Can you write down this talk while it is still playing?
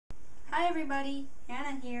Hi everybody,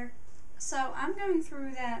 Hannah here. So I'm going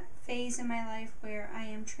through that phase in my life where I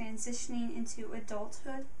am transitioning into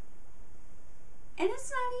adulthood. And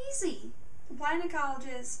it's not easy. Applying to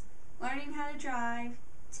colleges, learning how to drive,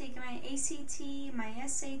 taking my ACT, my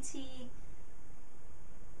SAT.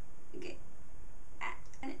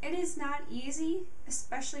 And it is not easy,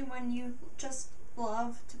 especially when you just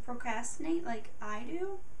love to procrastinate like I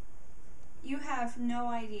do. You have no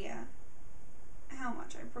idea how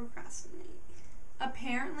much I procrastinate.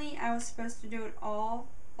 Apparently, I was supposed to do it all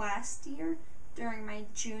last year during my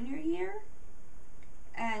junior year.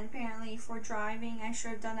 And apparently for driving, I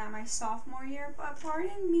should have done that my sophomore year. But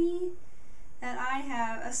pardon me that I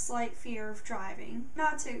have a slight fear of driving.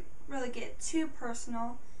 Not to really get too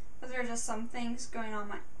personal, but there are just some things going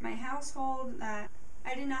on in my household that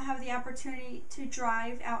I did not have the opportunity to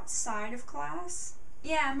drive outside of class.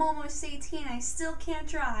 Yeah, I'm almost 18. I still can't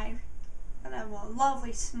drive. But I have a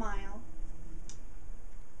lovely smile.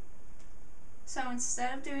 So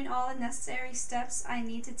instead of doing all the necessary steps I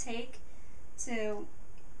need to take to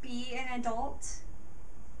be an adult,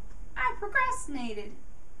 I procrastinated.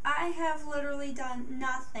 I have literally done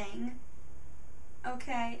nothing.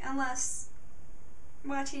 Okay, unless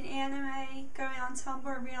watching anime, going on Tumblr,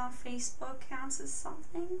 or being on Facebook counts as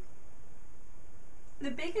something. The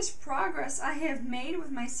biggest progress I have made with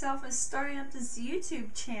myself is starting up this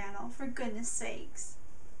YouTube channel, for goodness sakes.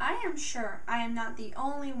 I am sure I am not the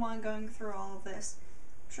only one going through all of this.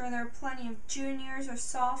 I'm sure there are plenty of juniors or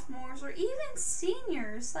sophomores or even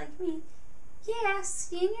seniors like me. Yeah,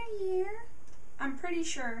 senior year. I'm pretty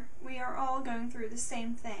sure we are all going through the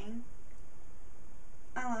same thing.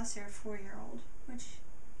 Unless you're a 4-year-old, which,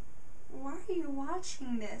 why are you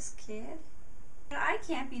watching this, kid? But I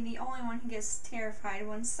can't be the only one who gets terrified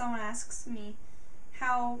when someone asks me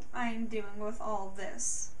how I'm doing with all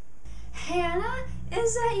this. Hannah,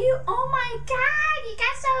 is that you? Oh my God, you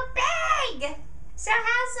got so big! So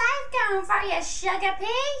how's life going for you, sugar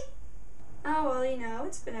pea? Oh, well,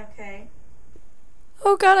 it's been okay.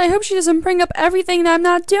 Oh God, I hope she doesn't bring up everything that I'm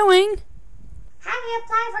not doing. Have you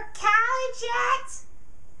applied for college yet?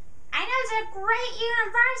 I know it's a great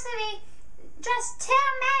university just 2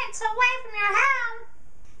 minutes away from your home.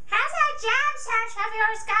 How's that job search of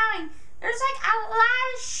yours going? There's like a lot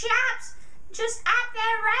of shops just up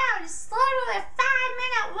that road. It's literally a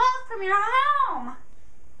 5-minute walk from your home.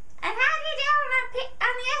 And how do you do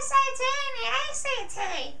on the SAT and the ACT?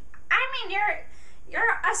 I mean,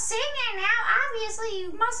 you're a senior now. Obviously,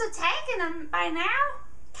 you must have taken them by now.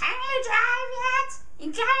 Can you drive yet? You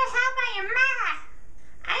gotta help out your math.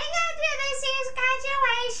 Are you gonna do this year's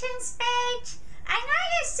graduation speech? I know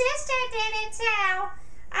your sister did it too.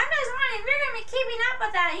 I'm just wondering if you're gonna be keeping up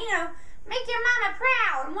with that, make your mama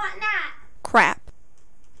proud and whatnot. Crap.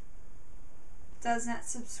 Does that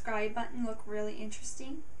subscribe button look really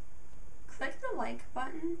interesting? Click the like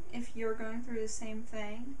button if you're going through the same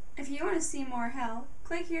thing. If you want to see more help,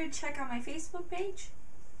 click here to check out my Facebook page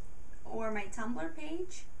or my Tumblr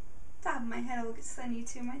page. Top of my head, I will send you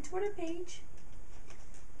to my Twitter page.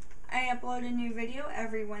 I upload a new video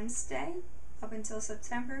every Wednesday up until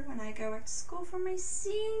September when I go back to school for my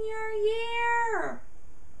senior year.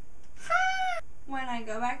 When I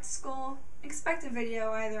go back to school, expect a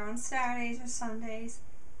video either on Saturdays or Sundays.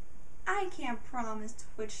 I can't promise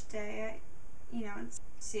which day.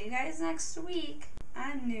 See you guys next week.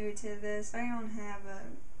 I'm new to this. I don't have a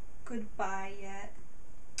goodbye yet.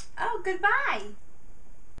 Oh, goodbye!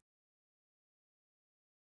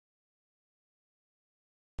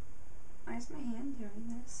 Why is my hand